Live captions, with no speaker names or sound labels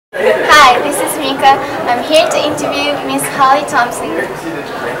Hi, this is Mika. I'm here to interview Miss Thompson.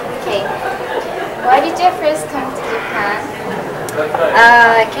 Okay. Why did you first come to Japan?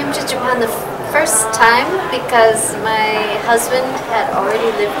 I came to Japan the first time because my husband had already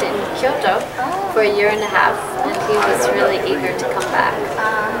lived in Kyoto for a year and a half, and he was really eager to come back.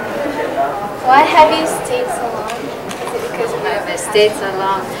 Why have you stayed so long? Is it because of I stayed so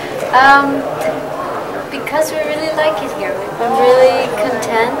long. Because we really like it here. We've been really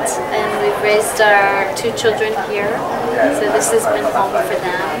content, and we've raised our 2 children here, so this has been home for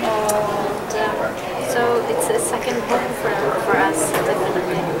them. And, so it's a second home for us,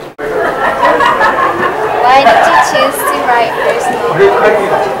 definitely. Why did you choose to write verse novels?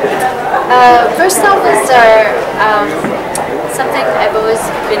 Verse novels are something I've always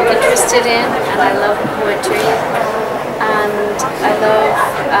been interested in, and I love poetry, and I love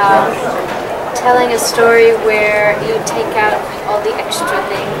telling a story where you take out all the extra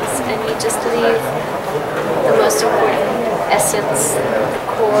things and you just leave the most important essence, the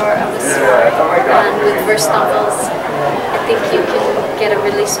core of a story. And with verse novels, I think you can get a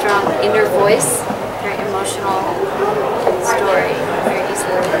really strong inner voice, very emotional story very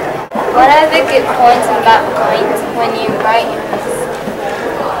easily. What are the good points and bad points when you write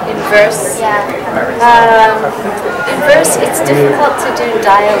in verse? Yeah. In verse, it's difficult to do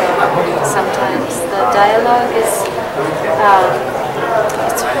dialogue sometimes. The dialogue is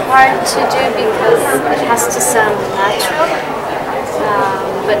it's hard to do because it has to sound natural,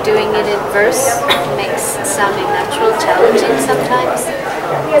 but doing it in verse makes sounding natural challenging sometimes.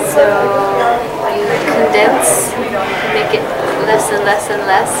 So you condense, make it less and less and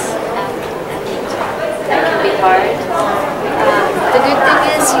less, and that can be hard. The good thing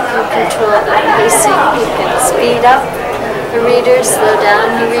is you can control the pacing, you can speed up the reader, slow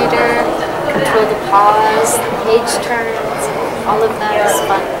down the reader, control the pause, the page turns, all of that is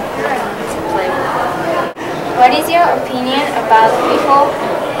fun to play with. What is your opinion about people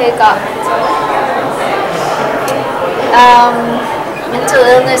who got mental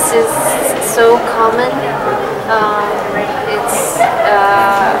illness is so common. It's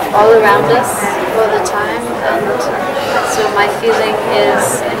all around us all the time, and so my feeling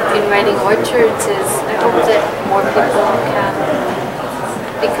is in writing Orchards is I hope that more people can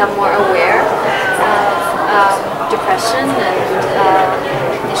become more aware of depression and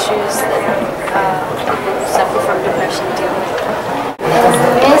issues that people who suffer from depression deal with.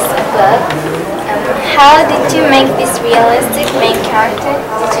 In this book, how did you make this realistic main character?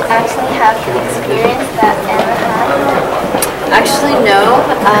 Did you actually have the experience that Emma had? Actually, no,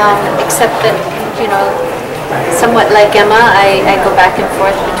 except that, somewhat like Emma, I go back and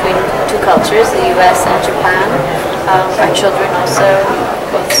forth between 2 cultures, the US and Japan. Our children also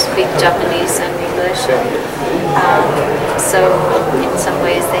both speak Japanese and English. So in some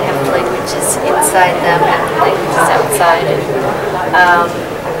ways they have languages inside them and languages outside.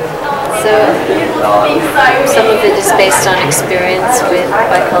 So some of it is based on experience with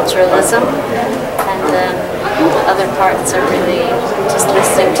biculturalism, and then other parts are really just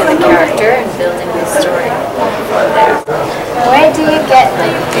listening to the character and building the story. Where do you get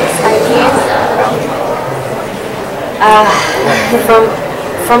these ideas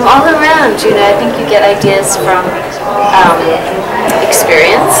from all around, I think you get ideas from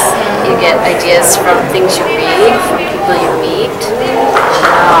experience, you get ideas from things you read, from people you meet,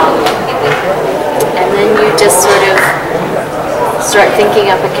 and then you just sort of start thinking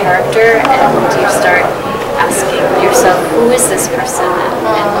up a character and you start asking yourself, who is this person,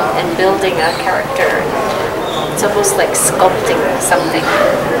 and building a character. It's almost like sculpting something,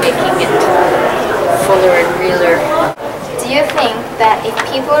 making it fuller and realer. Do you think that if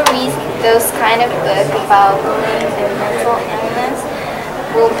people read those kind of books about bullying and mental illness,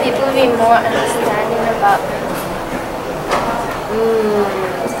 will people be more understanding about them?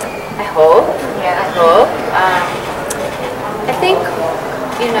 I hope. Yeah. I hope. I think,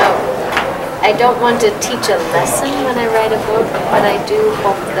 I don't want to teach a lesson when I write a book, but I do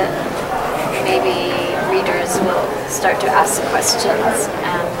hope that maybe readers will start to ask questions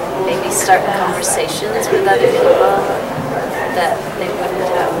and maybe start conversations with other people that they wouldn't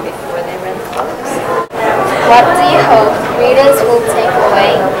have before they read the books. What do you hope readers will take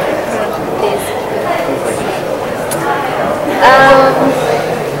away from this?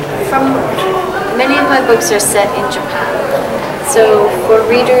 Many of my books are set in Japan. So for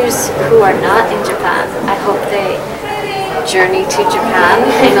readers who are not in Japan, I hope they journey to Japan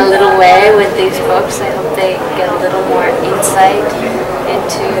in a little way with these books. I hope they get a little more insight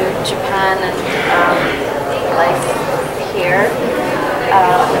into Japan and life here.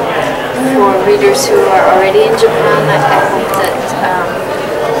 For readers who are already in Japan, I hope that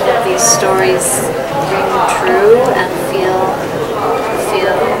stories ring true and feel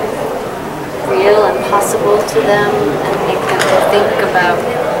real and possible to them, and make them think about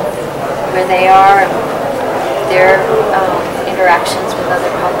where they are and their interactions with other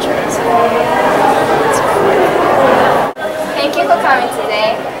cultures. Thank you for coming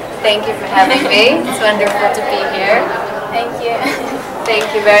today. Thank you for having me. It's wonderful to be here. Thank you.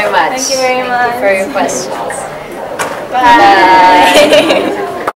 Thank you very much. Thank you very much. Thank you for your questions. Bye. Bye.